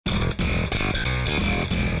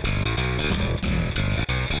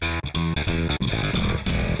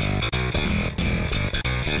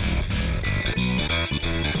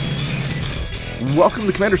welcome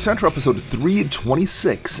to Commander Central episode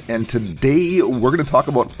 326, and today we're going to talk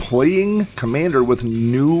about playing Commander with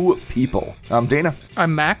new people. I'm Dana.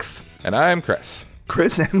 I'm Max. And I'm Chris.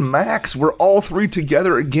 Chris and Max, we're all three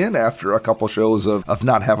together again after a couple shows of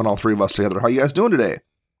not having all three of us together. How you guys doing today?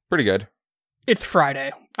 Pretty good. It's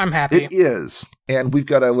Friday. I'm happy. It is. And we've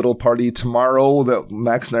got a little party tomorrow that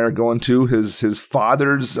Max and I are going to, his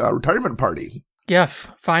father's retirement party.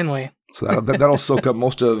 Yes, finally. So that'll soak up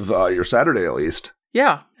most of your Saturday at least.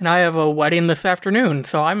 Yeah, and I have a wedding this afternoon,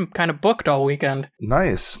 so I'm kind of booked all weekend.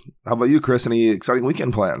 Nice. How about you, Chris? Any exciting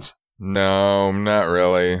weekend plans? No, not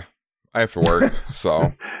really. I have to work,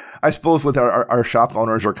 so. I suppose with our shop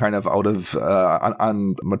owners are kind of out of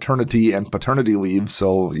on maternity and paternity leave,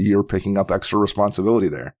 so you're picking up extra responsibility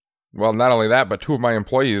there. Well, not only that, but two of my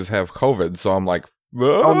employees have COVID, so I'm like,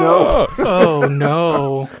 oh no. Oh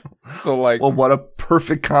no. So like, well, what a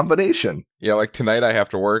perfect combination. Yeah, like tonight I have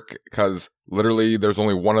to work because literally there's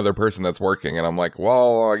only one other person that's working, and I'm like,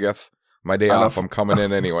 well, I guess my day off, I'm coming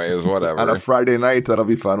in anyways, whatever. On a Friday night, that'll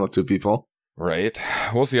be fun with two people. Right.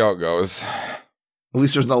 We'll see how it goes. At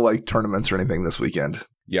least there's no like tournaments or anything this weekend.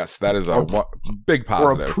 Yes, that is a big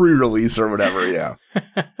positive. Or a pre-release or whatever, yeah.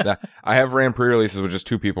 I have ran pre-releases with just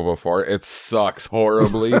two people before. It sucks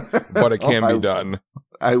horribly, but it can be done.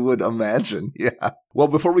 I would imagine, yeah. Well,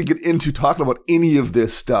 before we get into talking about any of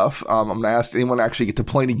this stuff, I'm going to ask, anyone actually get to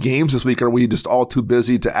play any games this week, or are we just all too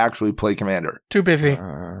busy to actually play Commander? Too busy.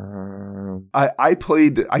 I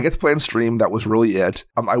get to play on stream. That was really it.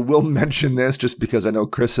 I will mention this just because I know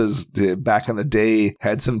Chris has, back in the day,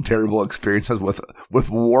 had some terrible experiences with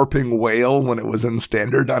Warping Whale when it was in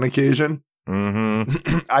Standard on occasion.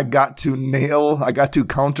 Mm-hmm. I got to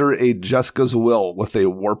counter a Jessica's Will with a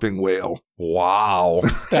Warping Whale. Wow.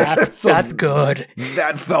 That's good.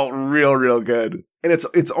 That felt real good. And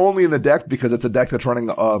it's only in the deck because it's a deck that's running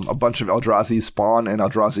a bunch of Eldrazi Spawn and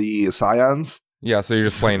Eldrazi Scions. Yeah, so you're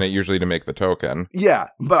just playing it usually to make the token. Yeah,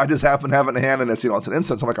 but I just happen to have it in hand, and it's it's an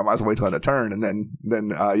instant. So I'm like, I might as well wait till end of turn. And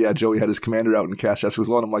then Joey had his commander out and cast Jessica's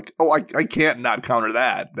Will, and I'm like, oh, I can't not counter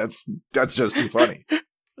that. That's just too funny.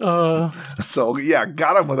 So yeah,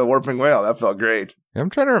 got him with a Warping Whale. That felt great. I'm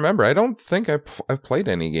trying to remember. I don't think I've played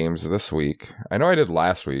any games this week. I know I did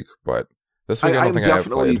last week, but this week I don't think I have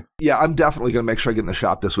played. Yeah, I'm definitely going to make sure I get in the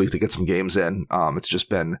shop this week to get some games in. It's just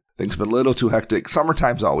been, things have been a little too hectic.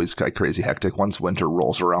 Summertime's always kind of crazy hectic. Once winter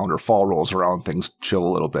rolls around or fall rolls around, things chill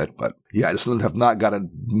a little bit. But yeah, I just have not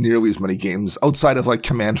gotten nearly as many games outside of like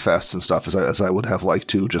Command Fests and stuff as I would have liked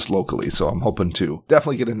to just locally. So I'm hoping to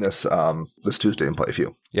definitely get in this Tuesday and play a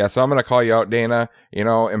few. Yeah, so I'm going to call you out, Dana,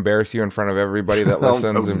 embarrass you in front of everybody that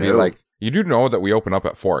listens and be like, you do know that we open up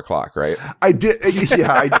at 4 o'clock, right? I did.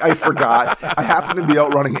 Yeah, I forgot. I happened to be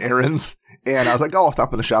out running errands, and I was like, oh, I'll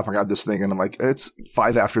stop in the shop and grab this thing. And I'm like, it's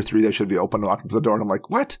 5 after 3. They should be open. I walked up to the door, and I'm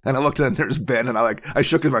like, what? And I looked in, and there's Ben, and I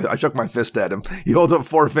shook my fist at him. He holds up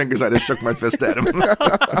 4 fingers. I just shook my fist at him.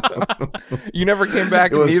 You never came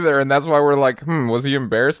back either, and that's why we're like, was he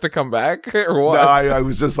embarrassed to come back or what? No, I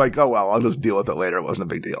was just like, oh, well, I'll just deal with it later. It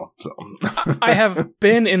wasn't a big deal. So I have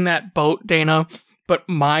been in that boat, Dana. But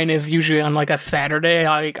mine is usually on like a Saturday.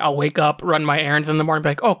 I'll wake up, run my errands in the morning, be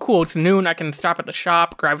like, oh, cool, it's noon. I can stop at the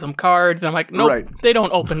shop, grab some cards. And I'm like, nope, They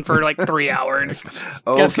don't open for like 3 hours.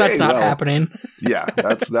 Guess that's not happening. Yeah,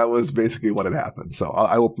 that was basically what had happened. So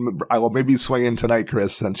I will maybe swing in tonight,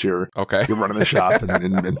 Chris, since you're running the shop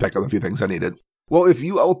and pick up a few things I needed. Well, if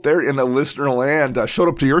you out there in the listener land showed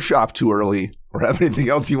up to your shop too early or have anything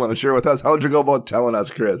else you want to share with us, how'd you go about telling us,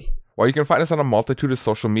 Chris? Well, you can find us on a multitude of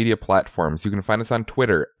social media platforms. You can find us on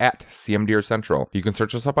Twitter at CMDR Central. You can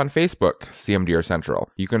search us up on Facebook, CMDR Central.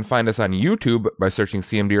 You can find us on YouTube by searching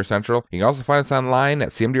CMDR Central. You can also find us online at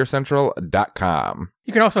cmdrcentral.com.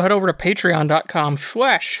 You can also head over to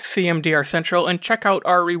patreon.com/CMDR Central and check out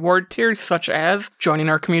our reward tiers, such as joining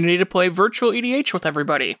our community to play virtual EDH with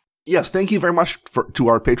everybody. Yes, thank you very much to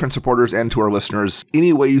our Patreon supporters and to our listeners.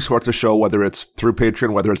 Any way you support the show, whether it's through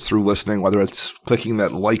Patreon, whether it's through listening, whether it's clicking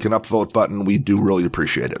that like and upvote button, we do really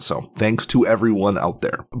appreciate it. So thanks to everyone out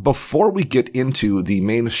there. Before we get into the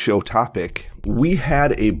main show topic, we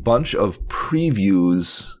had a bunch of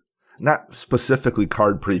previews, not specifically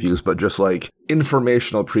card previews, but just like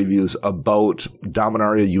informational previews about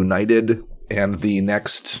Dominaria United and the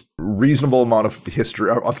next reasonable amount of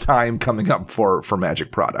history of time coming up for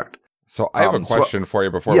Magic product. So I have a question for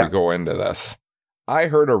you before we go into this. I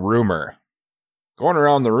heard a rumor going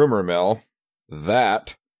around the rumor mill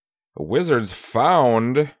that Wizards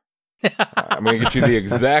found, I'm going to get you the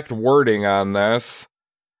exact wording on this.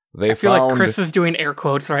 I feel like Chris is doing air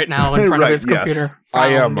quotes right now in front of his computer. I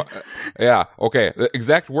am. Yeah. Okay. The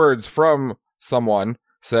exact words from someone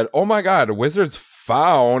said, oh my God, Wizards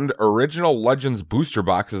found original Legends booster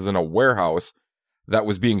boxes in a warehouse that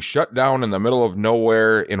was being shut down in the middle of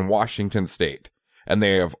nowhere in Washington State. And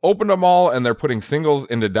they have opened them all, and they're putting singles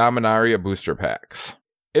into Dominaria booster packs.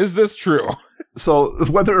 Is this true? So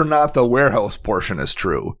whether or not the warehouse portion is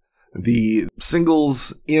true, the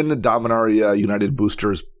singles in Dominaria United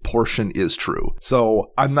boosters portion is true.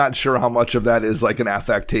 So I'm not sure how much of that is like an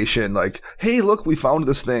affectation, like, hey, look, we found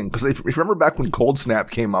this thing. Because if you remember back when Cold Snap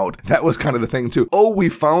came out, that was kind of the thing too. Oh, we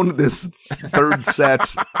found this third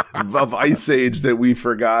set of Ice Age that we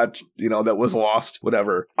forgot, that was lost,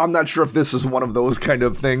 whatever. I'm not sure if this is one of those kind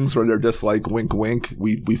of things where they're just like, wink, wink,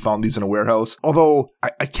 we found these in a warehouse. Although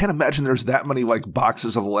I can't imagine there's that many like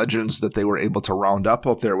boxes of Legends that they were able to round up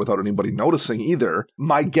out there without anybody noticing either.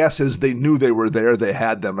 My guess is they knew they were there, they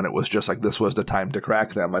had them, and it was just like this was the time to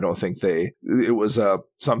crack them. I don't think it was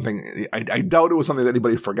something, I doubt it was something that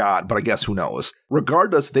anybody forgot, but I guess who knows.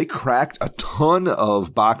 Regardless, they cracked a ton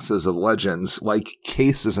of boxes of Legends, like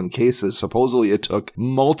cases and cases. Supposedly it took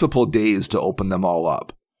multiple days to open them all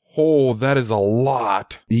up. Oh, that is a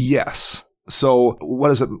lot. Yes. So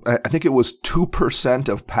what is it? I think it was 2%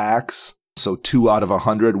 of packs. So 2 out of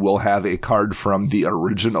 100 will have a card from the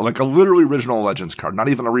original, like a literally original Legends card, not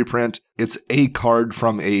even a reprint. It's a card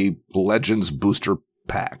from a Legends booster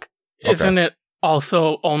pack. Isn't it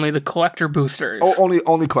also only the collector boosters? Oh,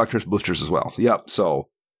 only collector's boosters as well. Yep. So,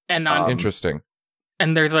 and interesting.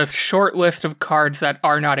 And there's a short list of cards that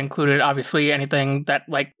are not included. Obviously, anything that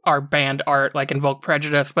like are banned art, like Invoke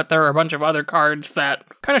Prejudice. But there are a bunch of other cards that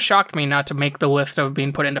kind of shocked me not to make the list of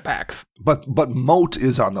being put into packs. But Moat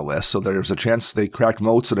is on the list, so there's a chance they cracked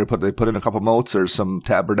Moat. So they put in a couple Moats. There's some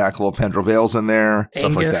Tabernacle of Pendrevales in there,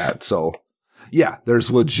 stuff like that. So. Yeah, there's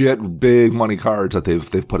legit big money cards that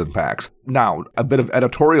they've put in packs. Now, a bit of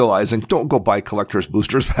editorializing. Don't go buy collector's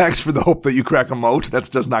boosters packs for the hope that you crack a Moat. That's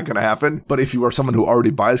just not going to happen. But if you are someone who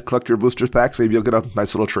already buys collector boosters packs, maybe you'll get a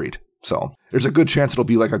nice little treat. So there's a good chance it'll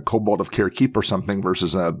be like a Cobalt of Carekeep or something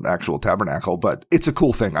versus an actual Tabernacle. But it's a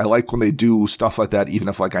cool thing. I like when they do stuff like that, even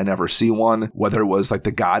if like I never see one. Whether it was like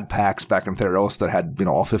the God packs back in Theros that had,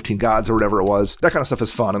 all 15 gods or whatever it was. That kind of stuff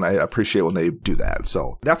is fun, and I appreciate when they do that.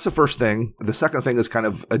 So that's the first thing. The second thing is kind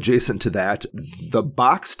of adjacent to that. The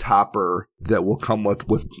box topper that will come with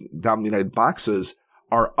Dominaria United boxes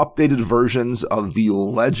are updated versions of the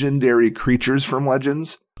legendary creatures from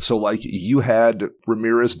Legends. So like you had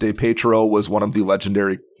Ramirez de Petro was one of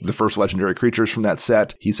the first legendary creatures from that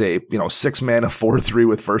set. He's a, 6 mana 4/3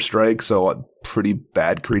 with first strike. So a pretty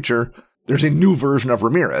bad creature. There's a new version of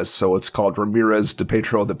Ramirez. So it's called Ramirez de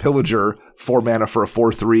Petro the Pillager, 4 mana for a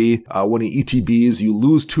 4/3. When he ETBs, you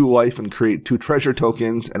lose 2 life and create 2 treasure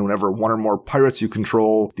tokens. And whenever 1 or more pirates you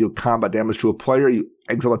control deal combat damage to a player, you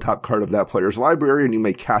exile a top card of that player's library, and you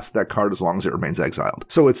may cast that card as long as it remains exiled.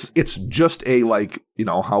 So it's just a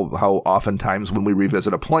how oftentimes when we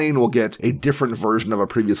revisit a plane, we'll get a different version of a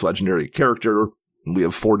previous legendary character. We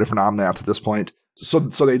have 4 different Omnaths at this point. So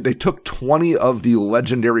they took 20 of the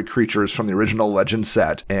legendary creatures from the original Legend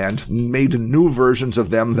set and made new versions of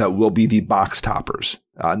them that will be the box toppers.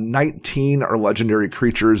 19 are legendary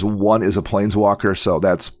creatures. 1 is a planeswalker. So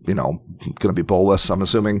that's, going to be Bolas, I'm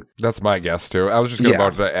assuming. That's my guess too. I was just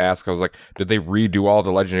about to ask. I was like, did they redo all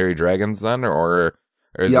the legendary dragons then? Or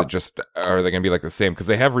is it just, are they going to be like the same? Because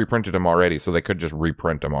they have reprinted them already. So they could just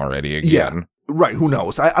reprint them already again. Yeah. Right, who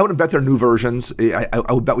knows? I would bet they're new versions.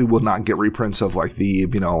 I would bet we will not get reprints of like the,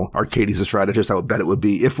 Arcades the Strategist. I would bet it would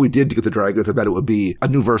be, if we did get the Dragons, I bet it would be a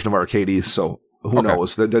new version of Arcades. So who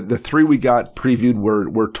knows? The 3 we got previewed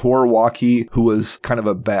were Torwalkie, who was kind of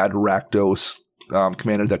a bad Rakdos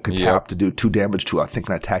commander that could tap to do 2 damage to, I think,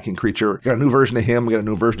 an attacking creature. Got a new version of him. We got a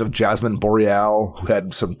new version of Jasmine Boreal, who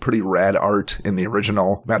had some pretty rad art in the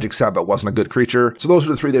original Magic set, but wasn't a good creature. So those are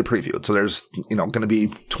the 3 they previewed. So there's, going to be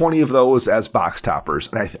 20 of those as box toppers.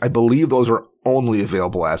 And I believe those are only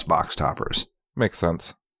available as box toppers. Makes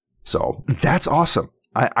sense. So that's awesome.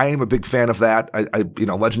 I am a big fan of that.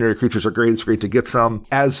 Legendary creatures are great. It's great to get some.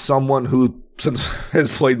 As someone who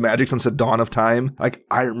has played Magic since the dawn of time, like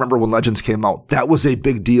I remember when Legends came out, that was a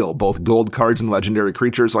big deal. Both gold cards and legendary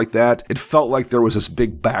creatures like that. It felt like there was this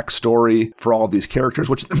big backstory for all of these characters,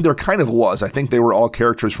 which there kind of was. I think they were all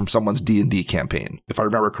characters from someone's D&D campaign, if I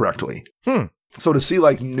remember correctly. So to see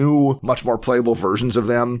like new, much more playable versions of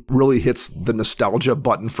them really hits the nostalgia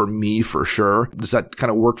button for me for sure. Does that kind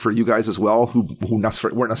of work for you guys as well, who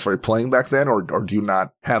weren't necessarily playing back then, or do you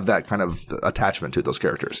not have that kind of attachment to those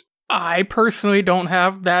characters? I personally don't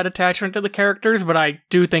have that attachment to the characters, but I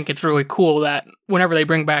do think it's really cool that whenever they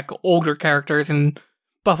bring back older characters and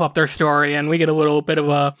buff up their story, and we get a little bit of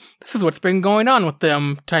a, this is what's been going on with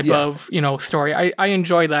them type of, story. I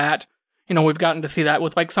enjoy that. we've gotten to see that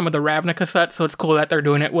with like some of the Ravnica sets, so it's cool that they're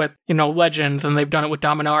doing it with, Legends, and they've done it with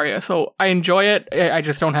Dominaria. So I enjoy it. I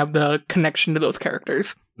just don't have the connection to those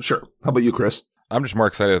characters. Sure. How about you, Chris? I'm just more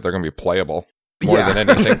excited that they're going to be playable. More than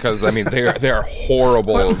anything, because, I mean, they are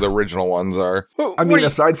horrible, the original ones are. I mean,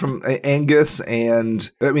 aside from Angus and,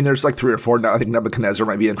 I mean, there's like 3 or 4 now. I think Nebuchadnezzar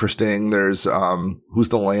might be interesting. There's, who's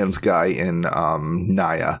the lands guy in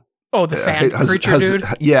Naya? Oh, the sand creature dude?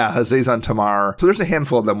 Yeah, Hazazon Tamar. So there's a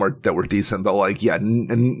handful of them that were decent, but like,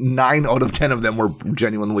 9 out of 10 of them were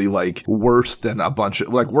genuinely like worse than a bunch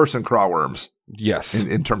of, like worse than Crawworms. Yes.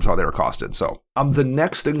 In terms of how they were costed. So the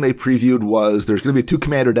next thing they previewed was there's going to be 2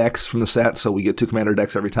 commander decks from the set. So we get 2 commander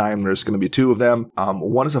decks every time. There's going to be 2 of them.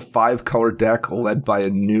 One is a 5-color deck led by a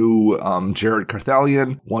new Jared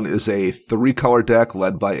Carthalion. One is a 3-color deck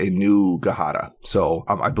led by a new Gahada. So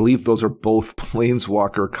I believe those are both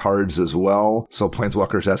Planeswalker cards as well. So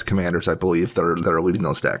Planeswalkers as commanders, I believe, that are leading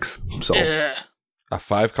those decks. So a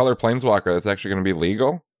 5-color Planeswalker that's actually going to be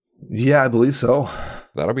legal? Yeah, I believe so.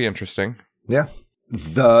 That'll be interesting. Yeah.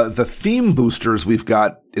 The theme boosters we've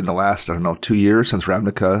got in the last, 2 years since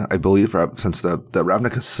Ravnica, I believe, since the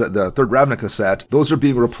Ravnica set, the third Ravnica set, those are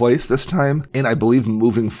being replaced this time, and I believe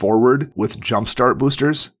moving forward with Jumpstart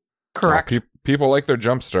boosters. Correct. People like their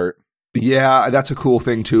Jumpstart. Yeah, that's a cool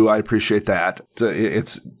thing too. I appreciate that.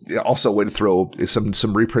 It's also a way to throw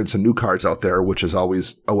some reprints and new cards out there, which is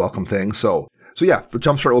always a welcome thing. So yeah, the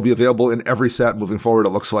Jumpstart will be available in every set moving forward,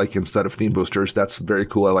 it looks like, instead of theme boosters. That's very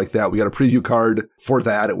cool. I like that. We got a preview card for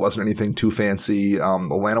that. It wasn't anything too fancy. The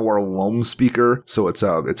Llanowar Loam Speaker. So it's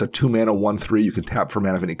a 2-mana 1/3. You can tap for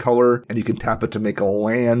mana of any color, and you can tap it to make a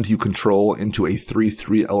land you control into a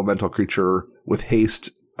 3/3 elemental creature with haste.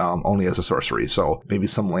 Only as a sorcery. So maybe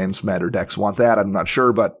some Lands Matter decks want that. I'm not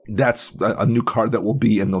sure, but that's a new card that will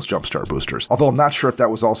be in those Jumpstart boosters. Although I'm not sure if that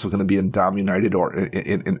was also going to be in Dom United or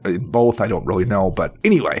in both. I don't really know. But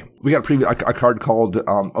anyway, we got a card called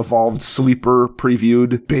Evolved Sleeper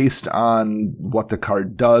previewed based on what the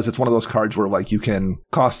card does. It's one of those cards where like you can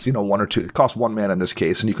cost 1 or 2. It costs 1 mana in this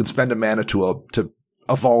case, and you can spend a mana to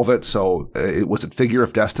evolve it. So Figure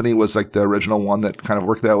of Destiny was like the original one that kind of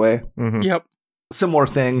worked that way. Mm-hmm. Yep. Similar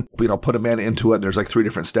thing, put a mana into it, and there's like 3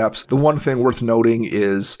 different steps. The one thing worth noting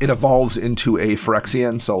is it evolves into a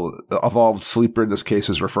Phyrexian, so Evolved Sleeper in this case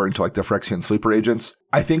is referring to like the Phyrexian sleeper agents.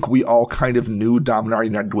 I think we all kind of knew Dominaria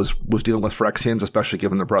United was dealing with Phyrexians, especially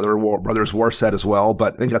given the Brothers War set as well,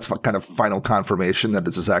 but I think that's kind of final confirmation that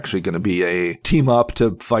this is actually going to be a team up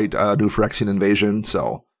to fight a new Phyrexian invasion,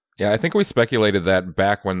 so... Yeah, I think we speculated that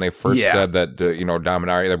back when they first said that,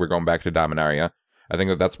 Dominaria, that we're going back to Dominaria. I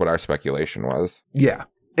think that's what our speculation was. Yeah.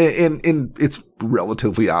 And it's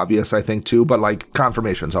relatively obvious, I think, too, but like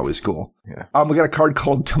confirmation's always cool. Yeah. We got a card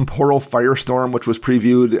called Temporal Firestorm, which was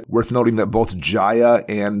previewed. Worth noting that both Jaya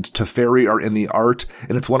and Teferi are in the art,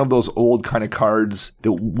 and it's one of those old kind of cards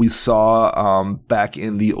that we saw back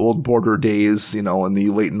in the old Border days, in the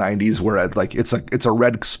late 90s, where it's a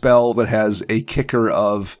red spell that has a kicker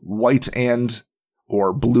of white and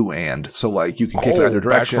or blue and. So like you can kick it either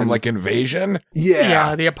direction. Back from like Invasion?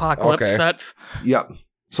 Yeah, the Apocalypse sets. Yep.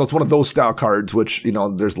 So it's one of those style cards, which,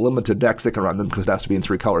 there's limited decks that can run them because it has to be in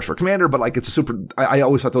 3 colors for Commander, but like it's a super, I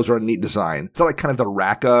always thought those were a neat design. It's like kind of the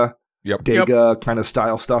Raka, Dega kind of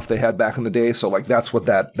style stuff they had back in the day. So like that's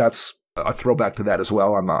a throwback to that as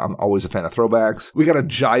well. I'm always a fan of throwbacks. We got a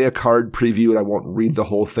Jaya card previewed. I won't read the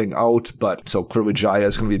whole thing out, but so clearly Jaya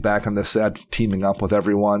is going to be back on this set, teaming up with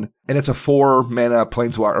everyone. And it's a 4-mana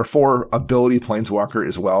Planeswalker, or 4 ability Planeswalker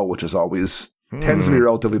as well, which is always tends to be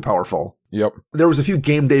relatively powerful. Yep. There was a few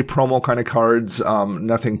game day promo kind of cards,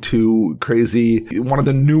 nothing too crazy. One of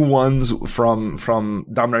the new ones from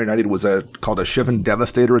Dominaria United was called a Shivan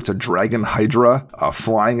Devastator. It's a Dragon Hydra,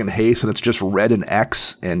 flying in haste, and it's just red and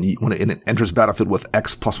X, and when it enters battlefield with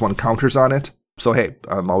X+1 counters on it. So hey,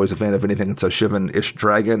 I'm always a fan of anything that's a Shivan-ish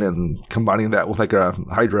dragon, and combining that with like a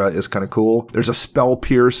Hydra is kind of cool. There's a Spell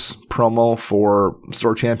Pierce promo for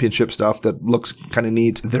Store Championship stuff that looks kind of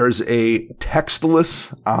neat. There's a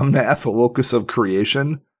textless Omnath Locus of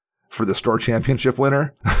Creation for the Store Championship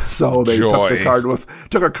winner. So they took a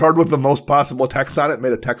card with the most possible text on it,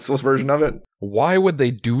 made a textless version of it. Why would they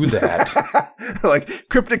do that? Like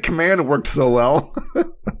Cryptic Command worked so well.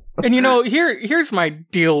 And here's my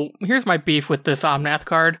deal. Here's my beef with this Omnath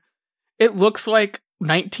card. It looks like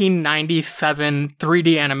 1997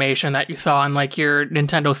 3D animation that you saw on like your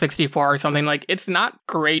Nintendo 64 or something. Like, it's not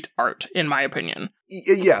great art, in my opinion.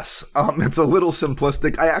 Yes, it's a little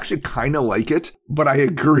simplistic. I actually kind of like it, but I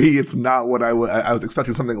agree it's not what I was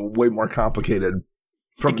expecting. Something way more complicated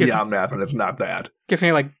from the Omnath, and it's not that. Gives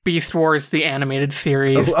me like Beast Wars, the animated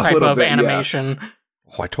series type of animation. Yeah.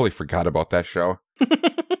 Oh, I totally forgot about that show.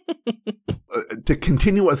 To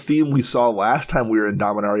continue a theme we saw last time we were in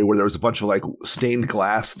Dominaria, where there was a bunch of like stained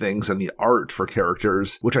glass things and the art for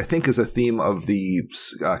characters, which I think is a theme of the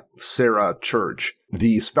Sarah Church.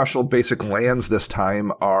 The special basic lands this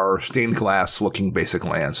time are stained glass looking basic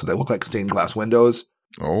lands. So they look like stained glass windows.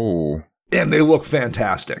 Oh. And they look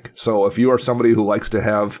fantastic. So if you are somebody who likes to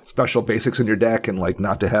have special basics in your deck and like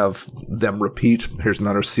not to have them repeat, here's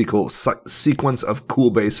another sequence of cool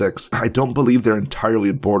basics. I don't believe they're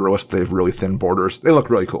entirely borderless, but they have really thin borders. They look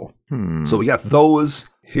really cool. So we got those.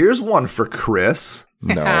 Here's one for Chris.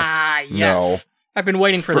 No. Yes. No. I've been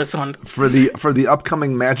waiting for this one. For the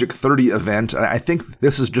upcoming Magic 30 event, and I think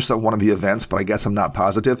this is just at one of the events, but I guess I'm not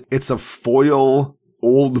positive. It's a foil,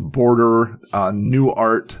 old border, new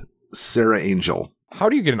art Sarah Angel. How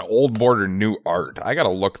do you get an old border new art? I gotta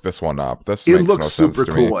look this one up. It looks no super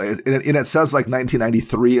cool. And it says like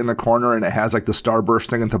 1993 in the corner, and it has like the starburst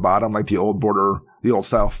thing at the bottom, like the old border, the old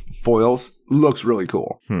style foils. Looks really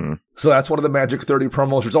cool. So that's one of the Magic 30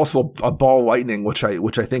 promos. There's also a Ball Lightning, which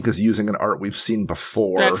I think is using an art we've seen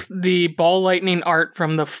before. That's the Ball Lightning art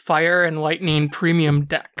from the Fire and Lightning Premium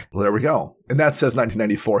deck. Well, there we go. And that says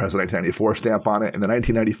 1994, has a 1994 stamp on it. And the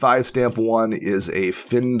 1995 stamp one is a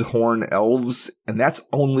Finned Horn Elves. And that's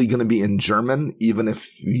only going to be in German, even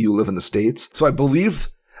if you live in the States. So I believe,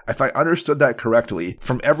 if I understood that correctly,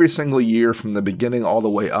 from every single year, from the beginning all the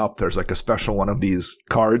way up, there's like a special one of these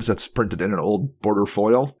cards that's printed in an old border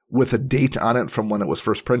foil with a date on it from when it was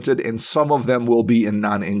first printed, and some of them will be in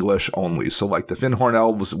non-English only. So like the Finnhorn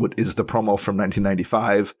Elves is the promo from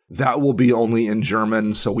 1995. That will be only in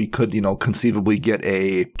German, so we could, conceivably get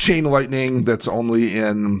a Chain Lightning that's only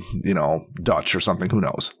in, Dutch or something. Who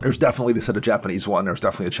knows? There's definitely, they said, a Japanese one. There's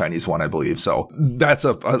definitely a Chinese one, I believe. So that's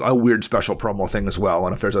a weird special promo thing as well.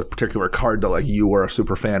 And if there's a particular card that like you are a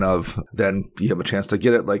super fan of, then you have a chance to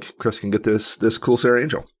get it. Like Chris can get this cool Sarah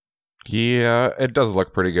Angel. yeah, it does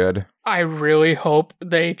look pretty good. I really hope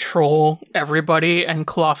they troll everybody and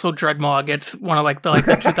Colossal Dreadmaw gets one of like the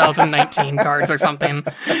 2019 cards or something.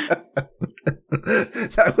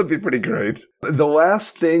 That would be pretty great. The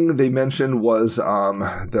last thing they mentioned was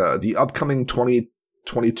the upcoming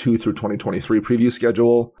 2022 through 2023 preview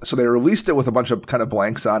schedule. So they released it with a bunch of kind of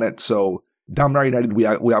blanks on it. So Dominaria United, we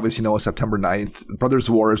obviously know, is September 9th. Brothers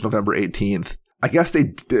War is November 18th. I guess they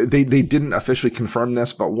didn't officially confirm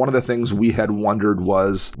this, but one of the things we had wondered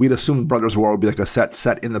was we'd assumed Brothers War would be like a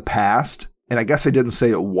set in the past. And I guess I didn't say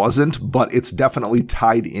it wasn't, but it's definitely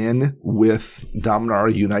tied in with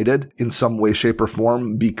Dominaria United in some way, shape, or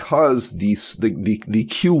form, because the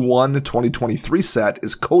Q1 2023 set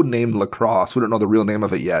is codenamed Lacrosse. We don't know the real name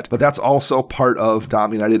of it yet, but that's also part of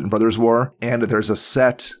Dom United and Brothers War. And there's a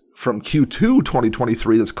set from Q2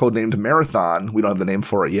 2023 that's codenamed Marathon. We don't have the name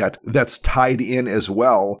for it yet. That's tied in as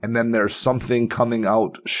well. And then there's something coming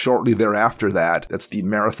out shortly thereafter that. That's the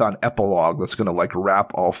Marathon Epilogue that's going to like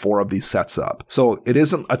wrap all four of these sets up. So it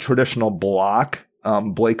isn't a traditional block.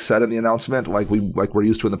 Blake said in the announcement, like we're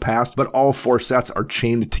used to in the past, but all four sets are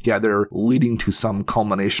chained together, leading to some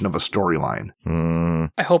culmination of a storyline.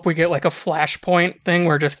 I hope we get like a Flashpoint thing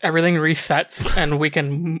where just everything resets and we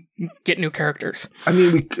can get new characters. I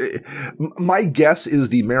mean, my guess is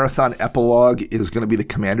the Marathon Epilogue is going to be the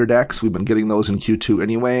Commander decks. We've been getting those in Q2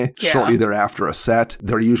 anyway. Yeah. Shortly thereafter, a set.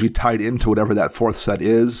 They're usually tied into whatever that fourth set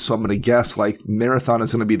is. So I'm going to guess like Marathon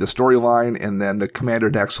is going to be the storyline, and then the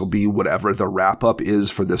Commander decks will be whatever the wrap-up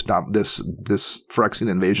is for this Phyrexian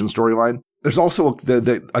Invasion storyline. There's also a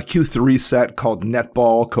Q3 set called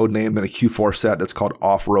Netball, codenamed, and a Q4 set that's called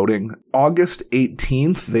Off-Roading. August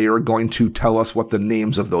 18th, they are going to tell us what the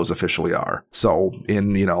names of those officially are. So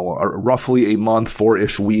in, roughly a month,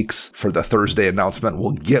 4-ish weeks for the Thursday announcement,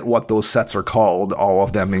 we'll get what those sets are called, all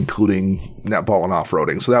of them, including Netball and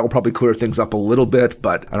Off-Roading. So that will probably clear things up a little bit,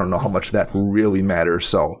 but I don't know how much that really matters.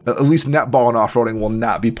 So at least Netball and Off-Roading will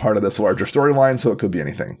not be part of this larger storyline, so it could be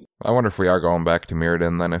anything. I wonder if we are going back to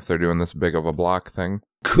Mirrodin then, if they're doing this big of a block thing.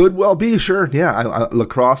 Could well be, sure. Yeah,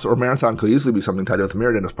 Lacrosse or Marathon could easily be something tied with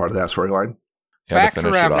Mirrodin as part of that storyline. Yeah, back to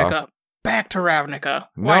Ravnica. Back to Ravnica.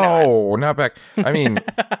 Why not back. I mean,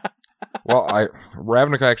 well,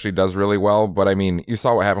 Ravnica actually does really well, but I mean, you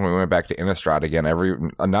saw what happened when we went back to Innistrad again.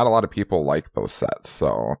 Not a lot of people like those sets,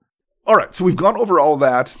 so... All right, so we've gone over all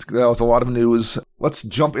that. That was a lot of news. Let's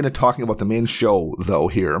jump into talking about the main show, though,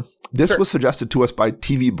 here. This was suggested to us by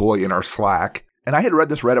TV Boy in our Slack, and I had read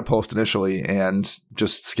this Reddit post initially and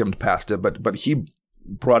just skimmed past it, but he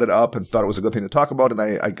brought it up and thought it was a good thing to talk about, and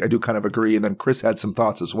I do kind of agree, and then Chris had some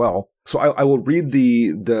thoughts as well. So I will read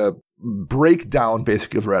the breakdown,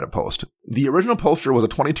 basically, of the Reddit post. The original poster was a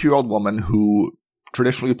 22-year-old woman who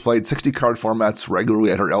traditionally played 60-card formats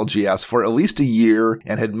regularly at her LGS for at least a year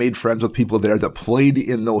and had made friends with people there that played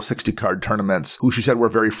in those 60-card tournaments who she said were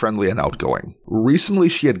very friendly and outgoing. Recently,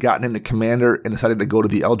 she had gotten into Commander and decided to go to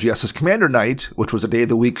the LGS's Commander Night, which was a day of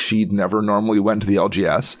the week she'd never normally went to the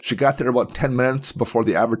LGS. She got there about 10 minutes before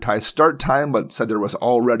the advertised start time, but said there was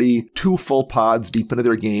already 2 full pods deep into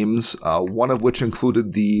their games, one of which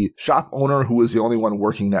included the shop owner who was the only one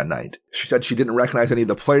working that night. She said she didn't recognize any of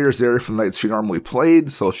the players there from the nights she normally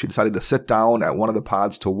played, so she decided to sit down at one of the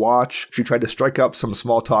pods to watch. She tried to strike up some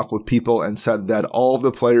small talk with people and said that all of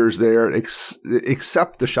the players there,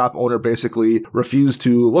 except the shop owner, basically refused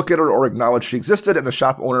to look at her or acknowledge she existed, and the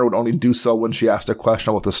shop owner would only do so when she asked a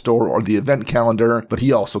question about the store or the event calendar, but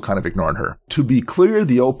he also kind of ignored her. To be clear,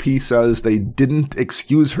 the OP says they didn't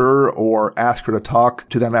excuse her or ask her to talk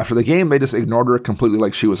to them after the game. They just ignored her completely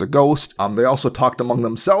like she was a ghost. They also talked among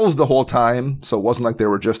themselves the whole time, so it wasn't like they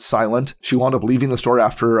were just silent. She wound up leaving the store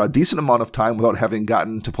after a decent amount of time without having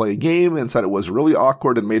gotten to play a game and said it was really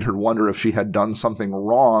awkward and made her wonder if she had done something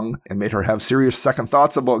wrong and made her have serious second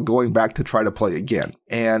thoughts about going back to try to play again.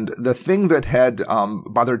 And the thing that had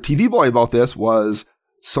bothered TV Boy about this was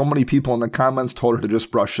so many people in the comments told her to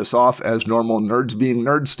just brush this off as normal nerds being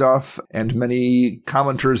nerd stuff, and many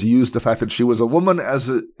commenters used the fact that she was a woman as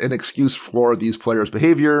an excuse for these players'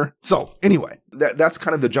 behavior. So anyway, that's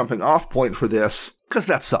kind of the jumping off point for this, because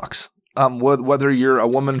that sucks. Whether you're a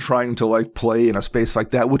woman trying to like play in a space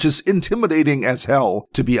like that, which is intimidating as hell,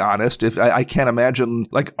 to be honest. If I can't imagine,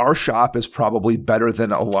 like, our shop is probably better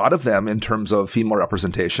than a lot of them in terms of female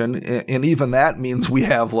representation. And even that means we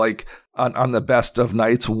have like on the best of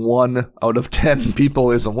nights, 1 out of 10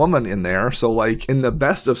 people is a woman in there. So like in the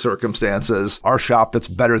best of circumstances, our shop that's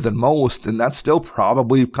better than most, and that's still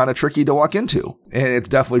probably kind of tricky to walk into. And it's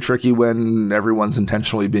definitely tricky when everyone's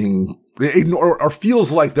intentionally being ignored or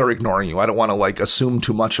feels like they're ignoring you. I don't want to like assume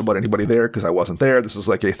too much about anybody there because I wasn't there. This is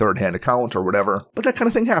like a third-hand account or whatever. But that kind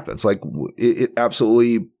of thing happens. Like it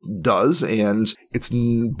absolutely does. And it's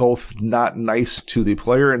both not nice to the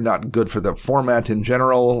player and not good for the format in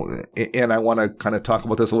general. And I want to kind of talk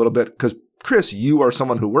about this a little bit because, Chris, you are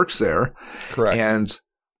someone who works there. Correct. And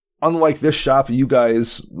unlike this shop, you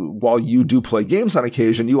guys, while you do play games on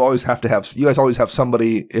occasion, you guys always have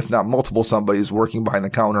somebody, if not multiple somebodies, working behind the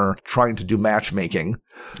counter trying to do matchmaking.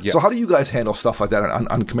 Yes. So how do you guys handle stuff like that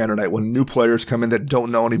on Commander Night when new players come in that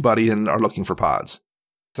don't know anybody and are looking for pods?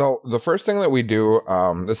 So the first thing that we do,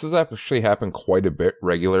 this has actually happened quite a bit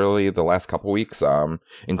regularly the last couple weeks,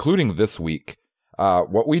 including this week.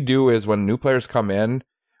 What we do is when new players come in,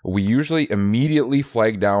 we usually immediately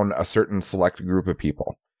flag down a certain select group of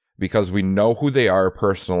people because we know who they are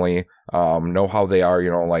personally, know how they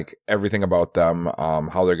are, like everything about them,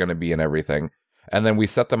 how they're going to be and everything. And then we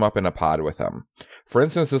set them up in a pod with them. For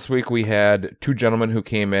instance, this week we had 2 gentlemen who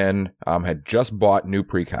came in, had just bought new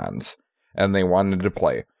precons and they wanted to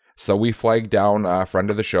play. So we flagged down a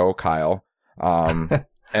friend of the show, Kyle,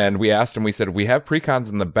 and we asked him, we said, we have precons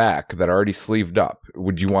in the back that are already sleeved up.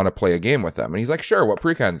 Would you want to play a game with them? And he's like, sure, what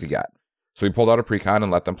precons you got? So we pulled out a precon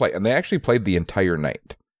and let them play. And they actually played the entire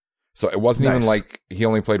night. So it wasn't even like he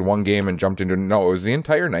only played one game and jumped into, no, it was the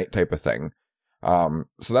entire night type of thing. So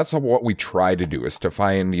that's what we try to do is to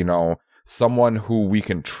find, someone who we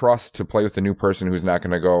can trust to play with the new person who's not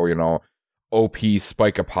going to go, OP,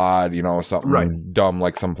 spike a pod, something dumb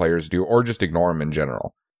like some players do, or just ignore them in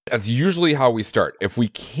general. That's usually how we start. If we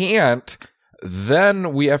can't,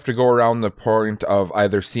 then we have to go around the point of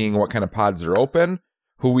either seeing what kind of pods are open,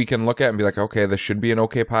 who we can look at and be like, okay, this should be an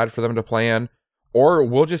okay pod for them to play in, or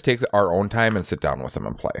we'll just take our own time and sit down with them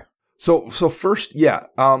and play. So first, yeah,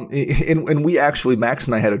 and we actually, Max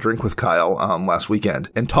and I had a drink with Kyle last weekend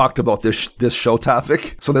and talked about this show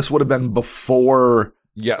topic. So this would have been before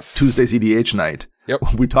Tuesday's EDH night. Yep.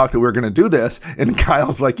 We talked that we were going to do this, and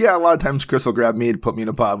Kyle's like, yeah, a lot of times Chris will grab me and put me in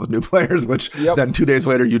a pod with new players, which then 2 days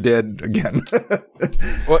later you did again.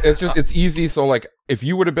 Well, it's easy. So like, if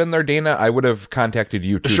you would have been there, Dana, I would have contacted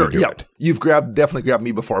you too. Sure, to do it. You've definitely grabbed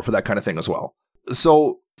me before for that kind of thing as well.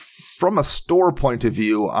 So from a store point of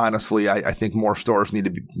view, honestly, I think more stores need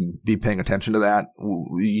to be paying attention to that.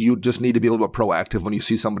 You just need to be a little bit proactive when you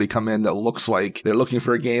see somebody come in that looks like they're looking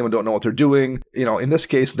for a game and don't know what they're doing. In this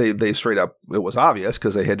case, they straight up, it was obvious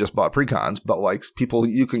because they had just bought precons, but like people,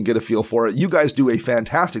 you can get a feel for it. You guys do a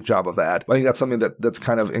fantastic job of that. I think that's something that's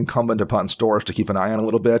kind of incumbent upon stores to keep an eye on a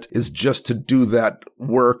little bit, is just to do that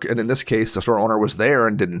work. And in this case, the store owner was there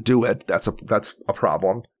and didn't do it. That's a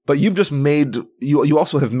problem. But you've just you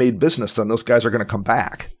also have made business, then those guys are going to come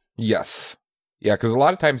back. Yes. Yeah, because a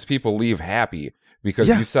lot of times people leave happy because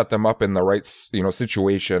you set them up in the right,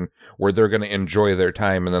 situation where they're going to enjoy their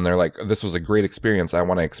time. And then they're like, this was a great experience. I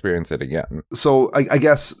want to experience it again. So I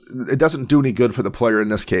guess it doesn't do any good for the player in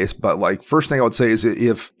this case. But like, first thing I would say is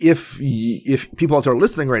if people out there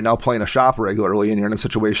listening right now playing a shop regularly and you're in a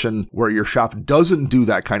situation where your shop doesn't do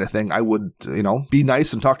that kind of thing, I would, be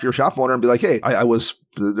nice and talk to your shop owner and be like, hey,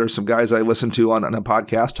 there's some guys I listen to on a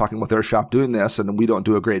podcast talking about their shop doing this, and we don't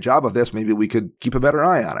do a great job of this. Maybe we could keep a better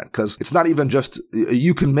eye on it, because it's not even just,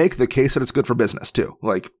 you can make the case that it's good for business too.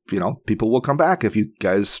 Like, people will come back if you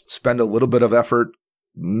guys spend a little bit of effort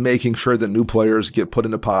making sure that new players get put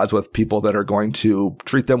into pods with people that are going to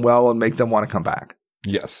treat them well and make them want to come back.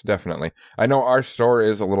 Yes, definitely. I know our store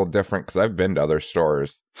is a little different because I've been to other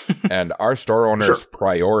stores and our store owners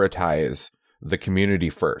prioritize the community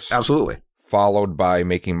first. Absolutely. Followed by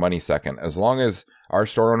making money second. As long as our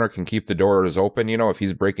store owner can keep the doors open, if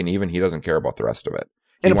he's breaking even, he doesn't care about the rest of it.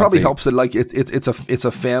 And it probably helps that like it's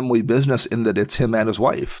a family business in that it's him and his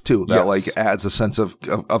wife too. That like adds a sense of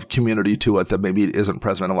community to it that maybe isn't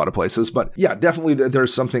present in a lot of places. But yeah, definitely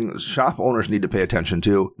there's something shop owners need to pay attention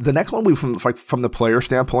to. The next one, from the player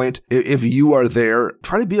standpoint, if you are there,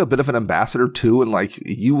 try to be a bit of an ambassador too. And like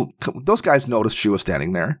those guys noticed she was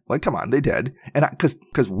standing there. Like, come on, they did. And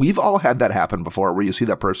because we've all had that happen before, where you see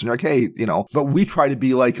that person, you're like, hey, but we try to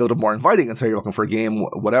be like a little more inviting and say you're looking for a game,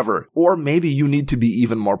 whatever. Or maybe you need to be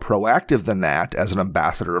even more proactive than that as an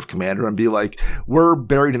ambassador of Commander and be like, we're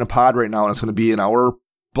buried in a pod right now and it's going to be an hour,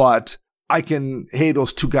 but hey,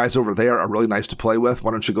 those two guys over there are really nice to play with.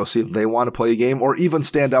 Why don't you go see if they want to play a game? Or even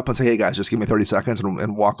stand up and say, hey guys, just give me 30 seconds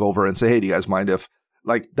and walk over and say, hey, do you guys mind if,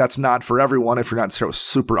 like, that's not for everyone. If you're not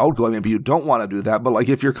super outgoing, maybe you don't want to do that. But like,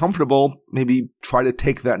 if you're comfortable, maybe try to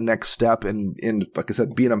take that next step and like I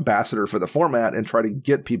said, be an ambassador for the format and try to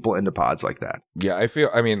get people into pods like that. Yeah,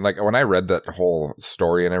 like when I read that whole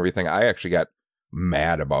story and everything, I actually got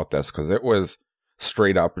mad about this because it was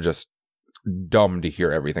straight up just dumb to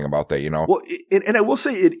hear everything about that, Well, and I will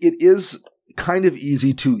say it is kind of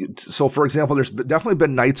easy so for example, there's definitely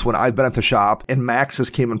been nights when I've been at the shop and Max has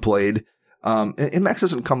came and played. And Max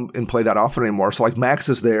doesn't come and play that often anymore. So like Max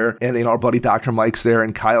is there and our buddy Dr. Mike's there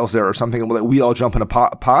and Kyle's there or something. And we all jump in a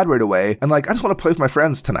pod right away. And like, I just want to play with my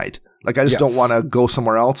friends tonight. Like, I just don't want to go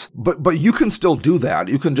somewhere else. But you can still do that.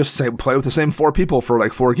 You can just play with the same 4 people for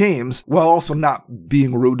like 4 games while also not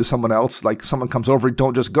being rude to someone else. Like someone comes over,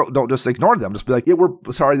 don't just ignore them. Just be like, yeah, we're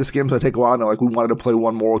sorry, this game's going to take a while. And like, we wanted to play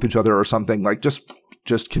one more with each other or something. Like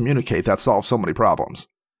just communicate. That solves so many problems.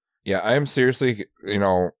 Yeah, I am seriously,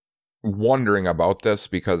 wondering about this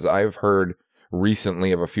because I've heard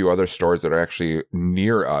recently of a few other stores that are actually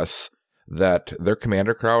near us that their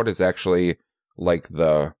Commander crowd is actually like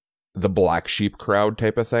the black sheep crowd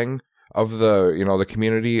type of thing of the the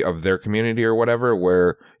community of their community or whatever,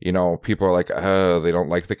 where people are like they don't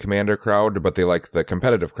like the Commander crowd but they like the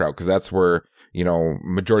competitive crowd because that's where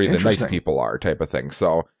majority of the nice people are type of thing.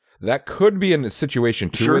 So that could be in a situation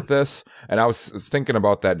too with this. And I was thinking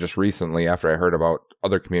about that just recently after I heard about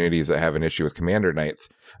other communities that have an issue with Commander nights.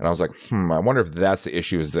 And I was like, I wonder if that's the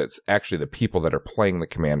issue, is that it's actually the people that are playing the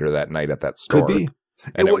Commander that night at that store. Could be.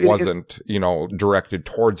 And it wasn't, directed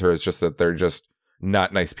towards her. It's just that they're just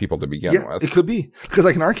not nice people to begin with. It could be. Because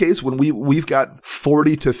like in our case, when we've got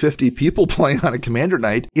 40 to 50 people playing on a Commander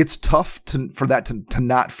night, it's tough for that to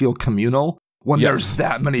not feel communal. When there's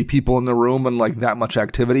that many people in the room and like that much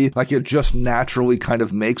activity, like it just naturally kind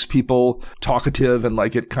of makes people talkative and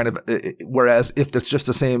like it kind of, whereas if it's just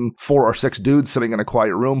the same 4 or 6 dudes sitting in a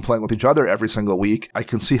quiet room playing with each other every single week, I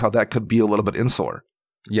can see how that could be a little bit insular.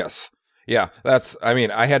 Yes. Yeah,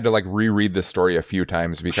 I had to like reread this story a few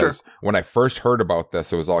times because when I first heard about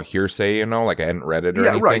this, it was all hearsay, like I hadn't read it or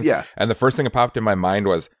anything. Right, yeah. And the first thing that popped in my mind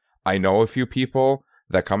was, I know a few people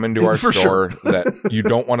that come into our store that you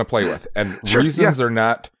don't want to play with. And reasons are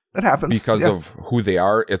not that happens because of who they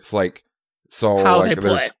are. It's like, so how like they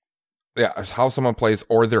play. Yeah, how someone plays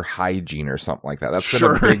or their hygiene or something like that. That's been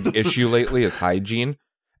a big issue lately is hygiene.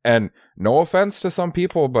 And no offense to some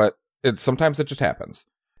people, but sometimes it just happens.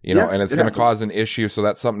 And it's going to cause an issue. So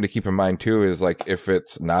that's something to keep in mind too, is like if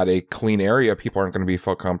it's not a clean area, people aren't going to be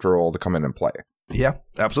feel comfortable to come in and play. Yeah,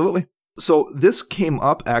 absolutely. So this came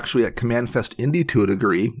up actually at Command Fest Indy to a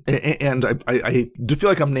degree, and I do feel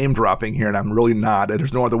like I'm name dropping here, and I'm really not.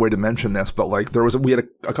 There's no other way to mention this, but like we had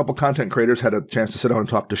a couple content creators had a chance to sit down and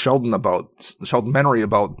talk to Sheldon Menery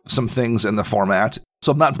about some things in the format.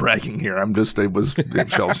 So I'm not bragging here. It was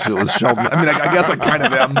Sheldon. I mean, I guess I kind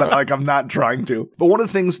of am, but like I'm not trying to. But one of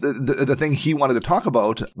the things, the thing he wanted to talk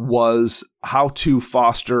about was how to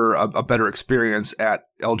foster a better experience at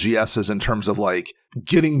LGSs in terms of like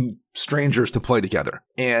getting strangers to play together.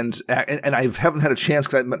 And I haven't had a chance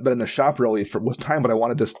because I haven't been in the shop really with time, but I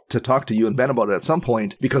wanted to talk to you and Ben about it at some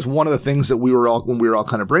point, because one of the things that when we were all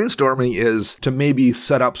kind of brainstorming is to maybe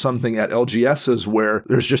set up something at LGS's where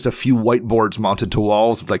there's just a few whiteboards mounted to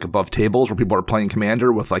walls, like above tables where people are playing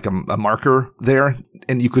Commander with like a marker there.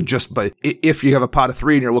 And you could just, if you have a pot of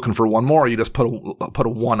 3 and you're looking for one more, you just put a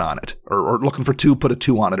 1 on it, or looking for 2, put a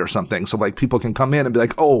 2 on it or something. So like people can come in and be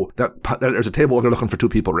like, oh, there's a table, they're looking for 2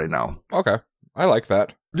 people right now. Okay. I like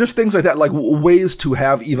that. Just things like that, like ways to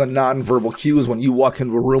have even nonverbal cues when you walk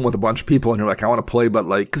into a room with a bunch of people and you're like, I want to play, but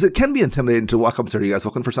like, because it can be intimidating to walk up and say, are you guys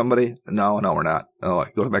looking for somebody? No, we're not. Oh,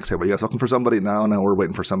 go to the next table. Are you guys looking for somebody? No, we're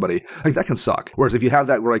waiting for somebody. Like, that can suck. Whereas if you have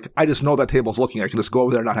that, where like, I just know that table's looking, I can just go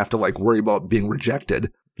over there and not have to like worry about being rejected.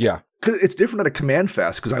 Yeah. Because it's different at a Command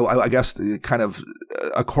Fest, because I guess kind of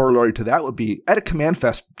a corollary to that would be at a Command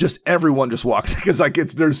Fest, just everyone just walks, because like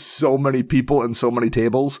there's so many people and so many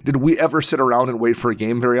tables. Did we ever sit around and wait for a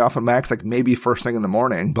game very often, Max? Like maybe first thing in the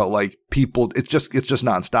morning, but like people, it's just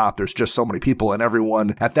nonstop. There's just so many people, and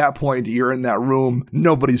everyone at that point, you're in that room,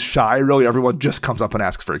 nobody's shy really. Everyone just comes up and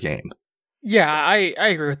asks for a game. Yeah, I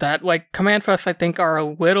agree with that. Like, Command Fests, I think, are a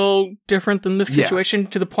little different than this situation,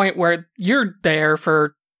 to the point where you're there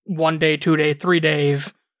for 1 day, 2 day, 3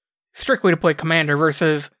 days, strictly to play Commander,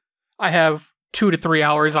 versus I have 2 to 3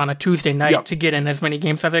 hours on a Tuesday night to get in as many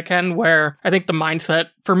games as I can, where I think the mindset,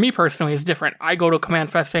 for me personally, is different. I go to Command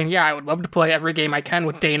Fest saying, yeah, I would love to play every game I can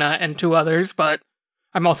with Dana and 2 others, but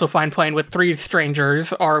I'm also fine playing with 3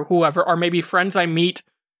 strangers, or whoever, or maybe friends I meet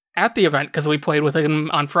at the event, because we played with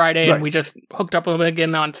them on Friday, and we just hooked up with them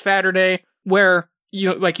again on Saturday, where, you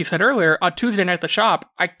know, like you said earlier, on Tuesday night at the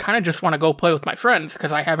shop, I kind of just want to go play with my friends,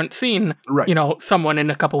 because I haven't seen, you know, someone in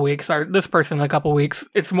a couple weeks, or this person in a couple weeks.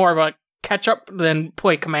 It's more of a catch up than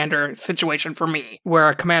play Commander situation for me, where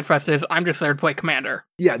a Command Fest is, I'm just there to play Commander.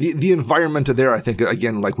 Yeah, the environment there, I think,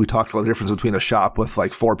 again, like we talked about, the difference between a shop with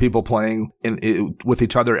like 4 people playing with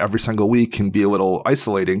each other every single week can be a little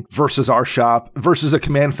isolating, versus our shop, versus a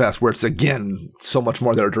Command Fest where it's, again, so much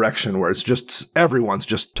more their direction, where it's just, everyone's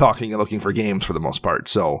just talking and looking for games for the most part.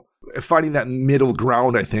 So finding that middle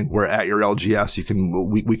ground, I think, where at your LGS,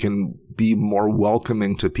 we can be more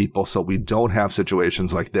welcoming to people, so we don't have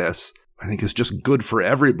situations like this, I think is just good for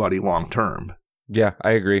everybody long term. Yeah,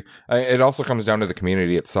 I agree. It also comes down to the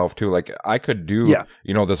community itself too. Like, I could do,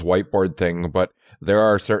 you know, this whiteboard thing, but there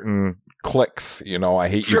are certain cliques, you know, I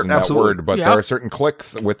hate using that word, but there are certain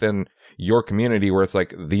cliques within your community where it's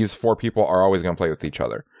like, these 4 people are always going to play with each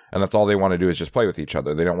other. And that's all they want to do is just play with each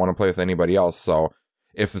other. They don't want to play with anybody else. So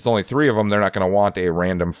if it's only 3 of them, they're not going to want a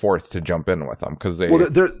random 4th to jump in with them, because they. Well,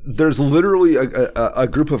 there's literally a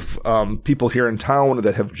group of people here in town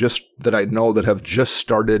that I know that have just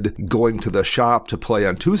started going to the shop to play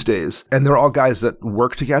on Tuesdays, and they're all guys that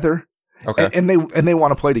work together. Okay. And they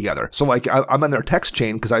want to play together. So like I'm in their text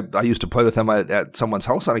chain because I used to play with them at someone's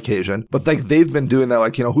house on occasion. But like they've been doing that,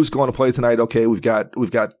 like, you know, who's going to play tonight? Okay, we've got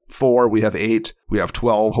 4, we have 8, we have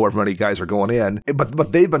 12, however many guys are going in.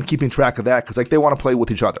 But they've been keeping track of that because like they want to play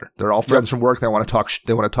with each other. They're all friends from work. They want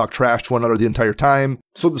to talk trash to one another the entire time.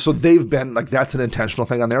 So they've been like, that's an intentional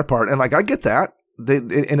thing on their part. And like I get that.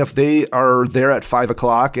 And if they are there at 5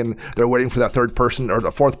 o'clock and they're waiting for that 3rd person or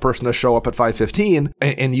the 4th person to show up at 5:15,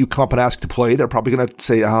 and you come up and ask to play, they're probably going to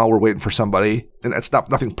say, "Oh, we're waiting for somebody." And it's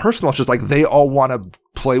nothing personal. It's just like they all want to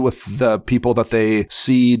play with the people that they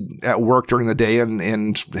see at work during the day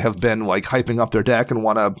and have been like hyping up their deck and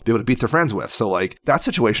want to be able to beat their friends with. So like that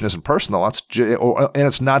situation isn't personal. And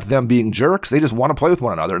it's not them being jerks. They just want to play with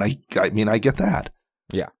one another. And I mean, I get that.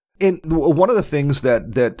 Yeah. And one of the things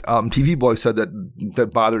that TV Boy said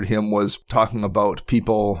that bothered him was talking about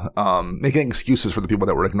people making excuses for the people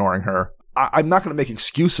that were ignoring her. I'm not going to make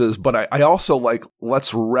excuses, but I also like,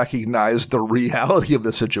 let's recognize the reality of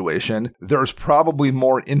the situation. There's probably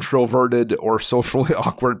more introverted or socially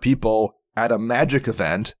awkward people at a Magic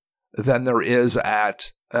event than there is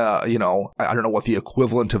at, you know, I don't know what the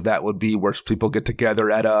equivalent of that would be, where people get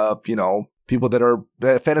together at a, you know, people that are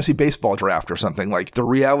fantasy baseball draft or something. Like, the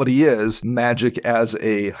reality is Magic as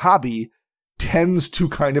a hobby tends to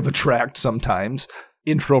kind of attract sometimes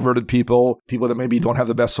introverted people that maybe don't have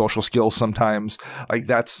the best social skills sometimes. Like,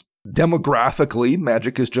 that's demographically,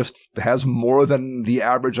 Magic has more than the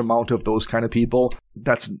average amount of those kind of people.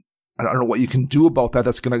 I don't know what you can do about that.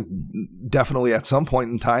 That's going to definitely at some point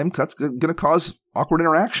in time, that's going to cause awkward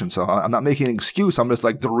interaction. So I'm not making an excuse. I'm just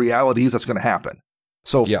like, the reality is that's going to happen.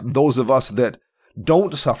 So those of us that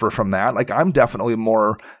don't suffer from that, like, I'm definitely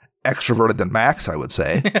more extroverted than Max, I would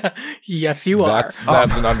say. Yes, you are. That's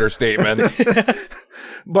an understatement.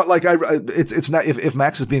 But like, it's not, if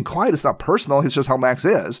Max is being quiet, it's not personal. It's just how Max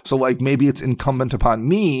is. So like, maybe it's incumbent upon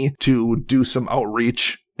me to do some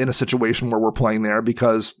outreach in a situation where we're playing there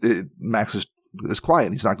because Max is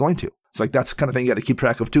quiet. He's not going to. It's like, that's the kind of thing you got to keep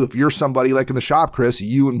track of too. If you're somebody like in the shop, Chris,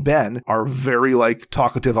 you and Ben are very like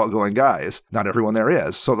talkative, outgoing guys. Not everyone there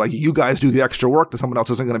is. So like, you guys do the extra work that someone else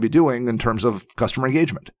isn't going to be doing in terms of customer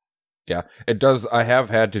engagement. Yeah, it does. I have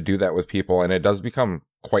had to do that with people, and it does become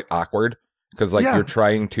quite awkward because like you're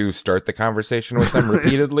trying to start the conversation with them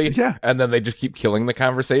repeatedly, and then they just keep killing the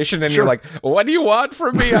conversation, and you're like, "What do you want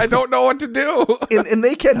from me? I don't know what to do." and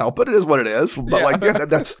they can't help it. It is what it is. But like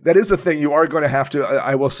that is the thing. You are going to have to.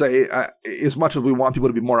 I will say, as much as we want people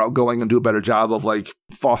to be more outgoing and do a better job of like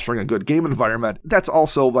fostering a good game environment, that's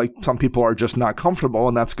also like some people are just not comfortable,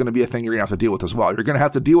 and that's going to be a thing you're going to have to deal with as well. You're going to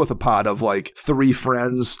have to deal with a pod of like 3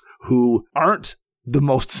 friends who aren't the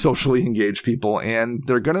most socially engaged people, and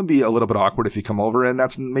they're going to be a little bit awkward if you come over, and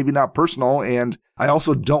that's maybe not personal, and I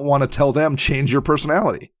also don't want to tell them change your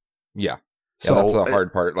personality. Yeah. So that's the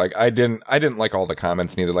hard part. Like I didn't like all the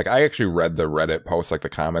comments neither. Like I actually read the Reddit posts, like the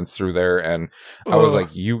comments through there, and I was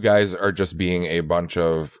like, you guys are just being a bunch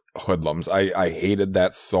of hoodlums. I hated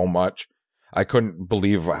that so much. I couldn't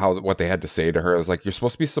believe what they had to say to her. I was like, you're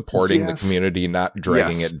supposed to be supporting the community, not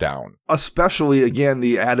dragging it down. Especially, again,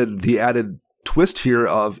 the added twist here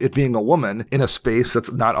of it being a woman in a space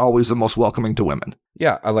that's not always the most welcoming to women.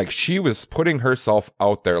 Yeah, like she was putting herself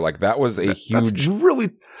out there. Like that was a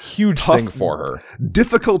really huge tough thing for her.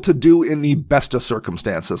 Difficult to do in the best of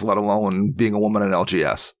circumstances, let alone being a woman in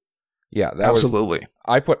LGS. Yeah, absolutely.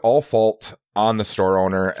 I put all fault on the store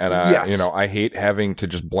owner, and I hate having to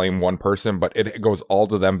just blame one person, but it goes all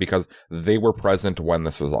to them because they were present when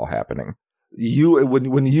this was all happening.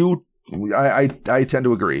 I tend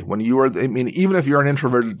to agree. When you are, I mean, even if you're an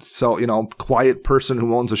introverted, quiet person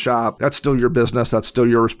who owns a shop, that's still your business. That's still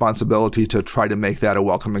your responsibility to try to make that a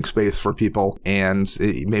welcoming space for people. And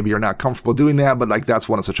maybe you're not comfortable doing that, but like that's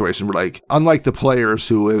one of the situations where, like, unlike the players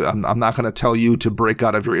who I'm not going to tell you to break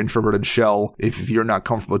out of your introverted shell if you're not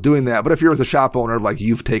comfortable doing that. But if you're the shop owner, like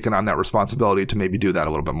you've taken on that responsibility to maybe do that a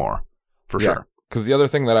little bit more, for sure. Because the other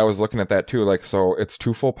thing that I was looking at that too, like, so it's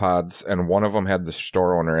 2 full pods and one of them had the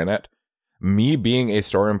store owner in it. Me being a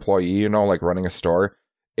store employee, like running a store,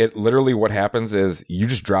 it literally what happens is you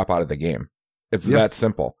just drop out of the game. It's that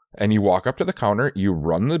simple. And you walk up to the counter, you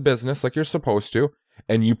run the business like you're supposed to,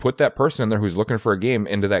 and you put that person in there who's looking for a game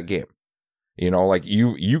into that game. Like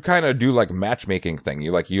you kind of do like matchmaking thing.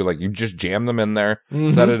 You just jam them in there,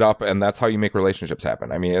 set it up, and that's how you make relationships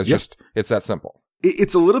happen. I mean, it's that simple.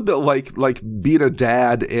 It's a little bit like being a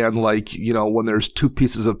dad and when there's 2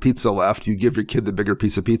 pieces of pizza left, you give your kid the bigger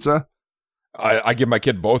piece of pizza. I give my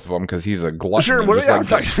kid both of them because he's a glutton. Sure,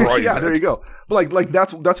 there you go. But like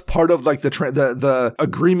that's part of like the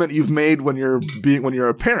agreement you've made when you're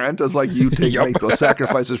a parent is like you make those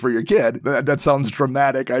sacrifices for your kid. That sounds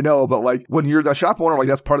dramatic, I know, but like when you're the shop owner, like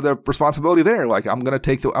that's part of the responsibility there. Like I'm gonna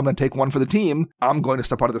take one for the team. I'm going to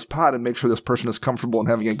step out of this pod and make sure this person is comfortable and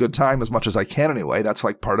having a good time as much as I can anyway. That's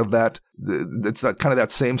like part of that. It's that kind of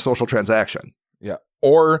that same social transaction. Yeah,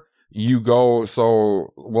 or. You go,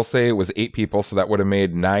 so we'll say it was 8 people, so that would have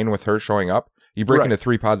made 9 with her showing up. You break into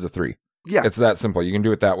 3 pods of 3. Yeah. It's that simple. You can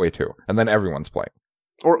do it that way too. And then everyone's playing.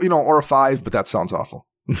 Or a 5, but that sounds awful.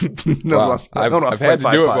 I've had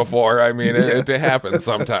to do it before. I mean, it happens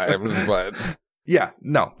sometimes, but... Yeah,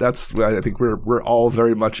 no, I think we're all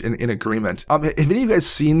very much in agreement. Have any of you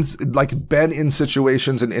guys been in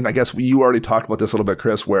situations, and I guess you already talked about this a little bit,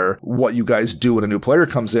 Chris, where what you guys do when a new player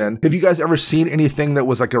comes in. Have you guys ever seen anything that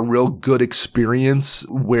was like a real good experience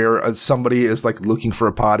where somebody is like looking for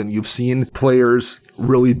a pod and you've seen players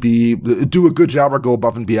really do a good job or go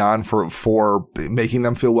above and beyond for making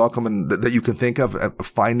them feel welcome and that you can think of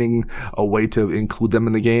finding a way to include them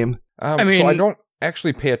in the game? So I don't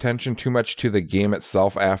actually pay attention too much to the game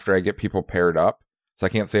itself after I get people paired up, so I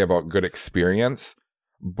can't say about good experience,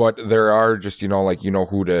 but there are just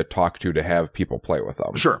who to talk to have people play with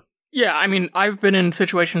them. Sure. Yeah, I mean, I've been in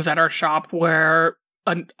situations at our shop where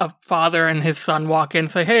a father and his son walk in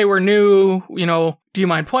and say, hey, we're new, do you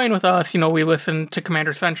mind playing with us? We listen to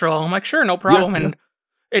Commander Central. I'm like, sure, no problem. And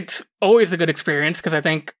it's always a good experience because I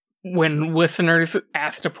think when listeners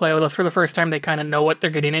ask to play with us for the first time, they kind of know what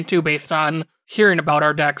they're getting into based on hearing about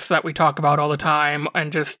our decks that we talk about all the time,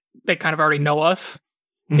 and just they kind of already know us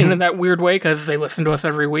in that weird way because they listen to us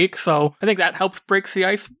every week. So I think that helps break the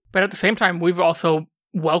ice. But at the same time, we've also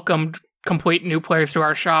welcomed complete new players to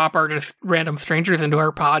our shop or just random strangers into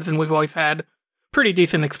our pods, and we've always had pretty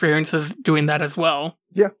decent experiences doing that as well.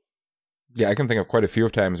 Yeah. Yeah, I can think of quite a few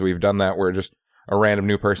times we've done that where just a random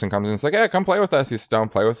new person comes in, it's like, hey, come play with us. You sit down,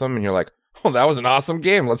 play with them, and you're like, oh, that was an awesome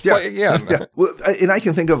game. Let's play again. Yeah. Well, and I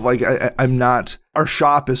can think of like, I'm not, our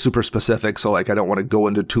shop is super specific. So like, I don't want to go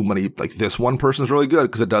into too many, like this one person's really good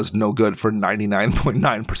because it does no good for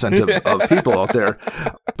 99.9% of people out there.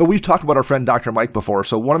 But we've talked about our friend Dr. Mike before.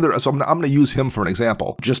 So I'm going to use him for an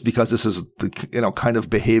example, just because this is the, you know, kind of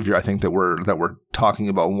behavior I think that we're talking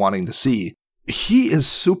about wanting to see. He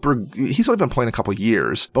is he's only been playing a couple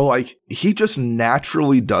years, but like he just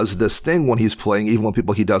naturally does this thing when he's playing, even with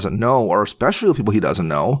people he doesn't know, or especially with people he doesn't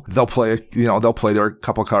know. They'll play their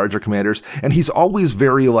couple cards or commanders, and he's always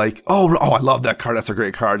very like, oh, I love that card. That's a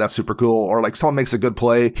great card. That's super cool. Or like someone makes a good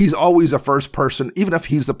play. He's always the first person, even if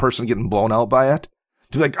he's the person getting blown out by it,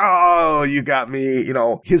 to be like, oh, you got me. You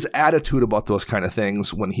know, his attitude about those kind of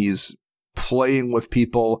things when he's playing with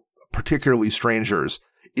people, particularly strangers,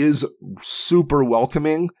 is super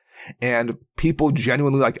welcoming, and people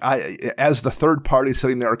genuinely, like, as the third party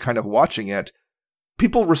sitting there kind of watching it,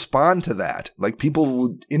 people respond to that. Like,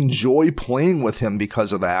 people enjoy playing with him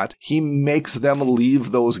because of that. He makes them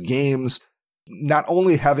leave those games not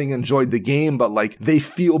only having enjoyed the game, but like they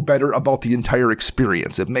feel better about the entire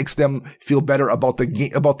experience. It makes them feel better about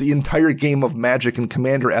the entire game of Magic and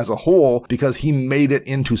Commander as a whole, because he made it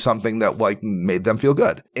into something that like made them feel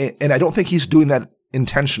good. And I don't think he's doing that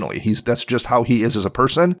intentionally. That's just how he is as a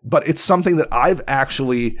person, but it's something that I've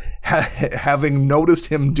actually, having noticed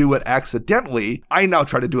him do it accidentally, I now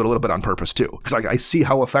try to do it a little bit on purpose too, because like I see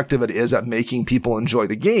how effective it is at making people enjoy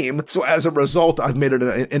the game. So as a result, I've made it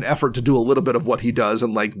an effort to do a little bit of what he does,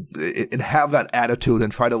 and like, and have that attitude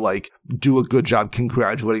and try to like do a good job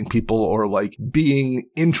congratulating people or like being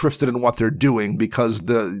interested in what they're doing, because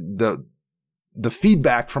the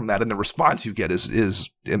feedback from that and the response you get is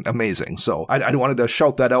amazing. So I wanted to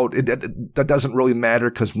shout that out. That doesn't really matter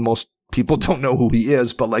because most people don't know who he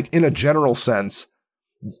is, but like in a general sense,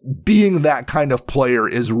 being that kind of player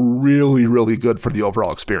is really, really good for the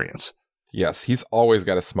overall experience. Yes, he's always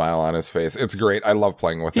got a smile on his face. It's great. I love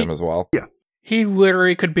playing with him as well. Yeah. He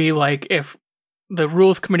literally could be like, if the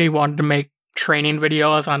rules committee wanted to make training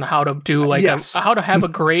videos on how to do like how to have a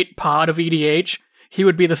great pod of EDH, he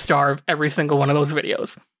would be the star of every single one of those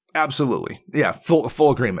videos. Absolutely. Yeah, full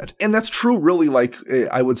agreement. And that's true, really, like,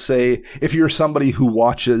 I would say, if you're somebody who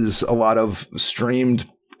watches a lot of streamed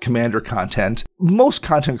Commander content, most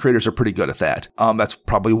content creators are pretty good at that. That's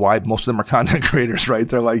probably why most of them are content creators, right?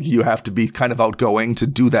 They're like, you have to be kind of outgoing to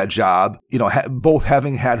do that job. You know, both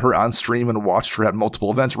having had her on stream and watched her at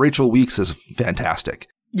multiple events, Rachel Weeks is fantastic.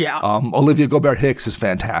 Yeah. Olivia Gobert-Hicks is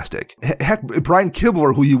fantastic. Heck, Brian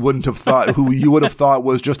Kibler, who you would have thought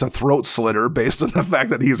was just a throat slitter based on the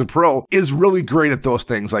fact that he's a pro, is really great at those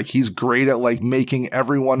things. Like, he's great at like making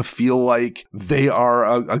everyone feel like they are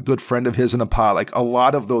a good friend of his in a pod. Like, a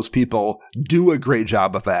lot of those people do a great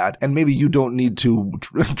job of that. And maybe you don't need to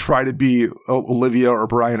try to be Olivia or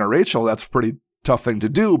Brian or Rachel. That's a pretty tough thing to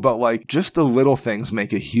do. But like, just the little things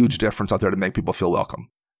make a huge difference out there to make people feel welcome.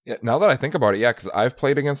 Yeah, now that I think about it, yeah, because I've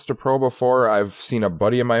played against a pro before. I've seen a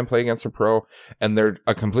buddy of mine play against a pro, and they're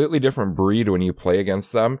a completely different breed when you play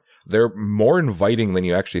against them. They're more inviting than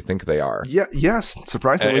you actually think they are. Yeah, yes,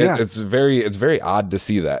 surprisingly, yeah. It's very odd to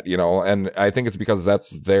see that, you know, and I think it's because that's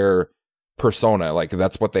their persona. Like,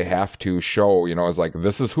 that's what they have to show, you know, is like,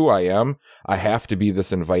 this is who I am. I have to be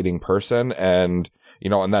this inviting person, and, you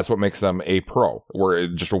know, and that's what makes them a pro, where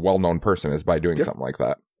just a well-known person is by doing something like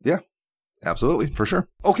that. Yeah. Absolutely, for sure.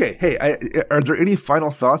 Okay, hey, are there any final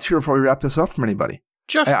thoughts here before we wrap this up from anybody?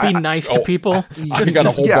 Just be nice to people. I've got a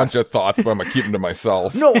whole bunch of thoughts, but I'm going to keep them to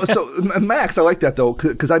myself. No, so, Max, I like that, though,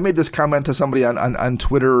 because I made this comment to somebody on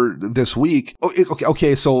Twitter this week.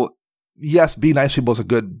 Okay, so, yes, be nice to people is a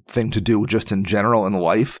good thing to do just in general in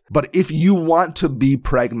life, but if you want to be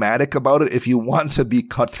pragmatic about it, if you want to be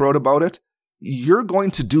cutthroat about it, you're going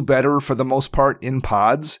to do better for the most part in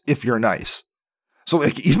pods if you're nice. So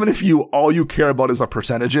like, even if all you care about is the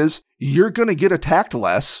percentages, you're going to get attacked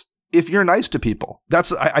less if you're nice to people.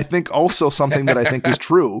 That's, I think, also something that I think is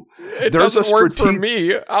true. There's doesn't work for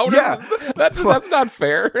me. That's not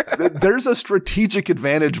fair. There's a strategic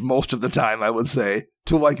advantage most of the time, I would say,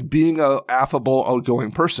 to like being a affable,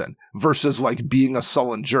 outgoing person versus like being a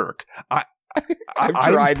sullen jerk. I've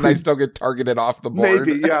tried and I still get targeted off the board.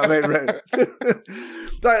 Maybe, yeah,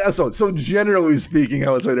 right. So generally speaking,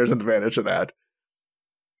 I would say there's an advantage to that.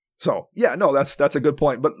 So, yeah, no, that's a good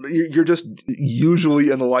point. But you're just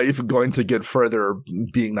usually in life going to get further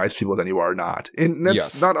being nice to people than you are not. And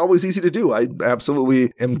that's not always easy to do. I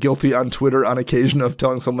absolutely am guilty on Twitter on occasion of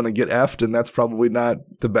telling someone to get effed, and that's probably not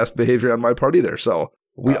the best behavior on my part either. So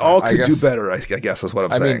we all could do better, I guess is what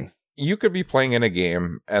I'm saying. you could be playing in a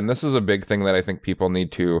game, and this is a big thing that I think people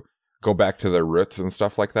need to go back to their roots and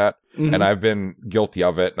stuff like that. Mm-hmm. And I've been guilty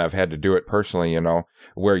of it, and I've had to do it personally,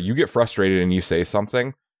 where you get frustrated and you say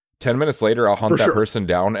something. 10 minutes later, I'll hunt that person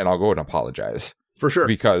down and I'll go and apologize. For sure.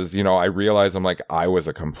 Because, I realize I'm like, I was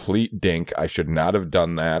a complete dink. I should not have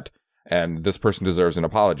done that. And this person deserves an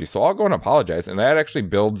apology. So I'll go and apologize. And that actually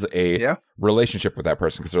builds a relationship with that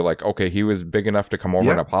person, because they're like, okay, he was big enough to come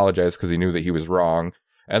over and apologize because he knew that he was wrong.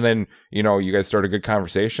 And then, you guys start a good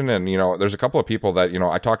conversation. And, there's a couple of people that,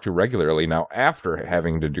 I talk to regularly now after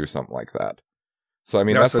having to do something like that. So, I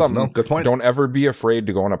mean, that's something. Good point. Don't ever be afraid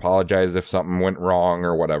to go and apologize if something went wrong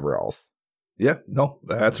or whatever else. Yeah, no,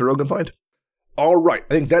 that's a real good point. All right.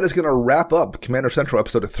 I think that is going to wrap up Commander Central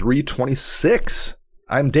episode 326.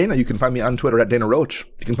 I'm Dana. You can find me on Twitter at Dana Roach.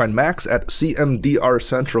 You can find Max at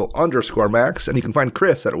CMDRCentral_Max, and you can find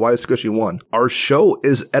Chris at YSquishy1. Our show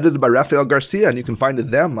is edited by Rafael Garcia, and you can find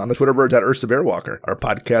them on the Twitter birds at Ursa Bearwalker. Our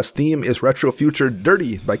podcast theme is Retro Future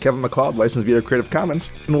Dirty by Kevin MacLeod, licensed via Creative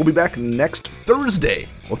Commons, and we'll be back next Thursday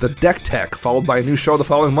with a deck tech, followed by a new show the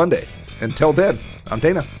following Monday. Until then, I'm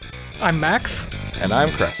Dana. I'm Max. And I'm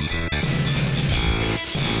Chris.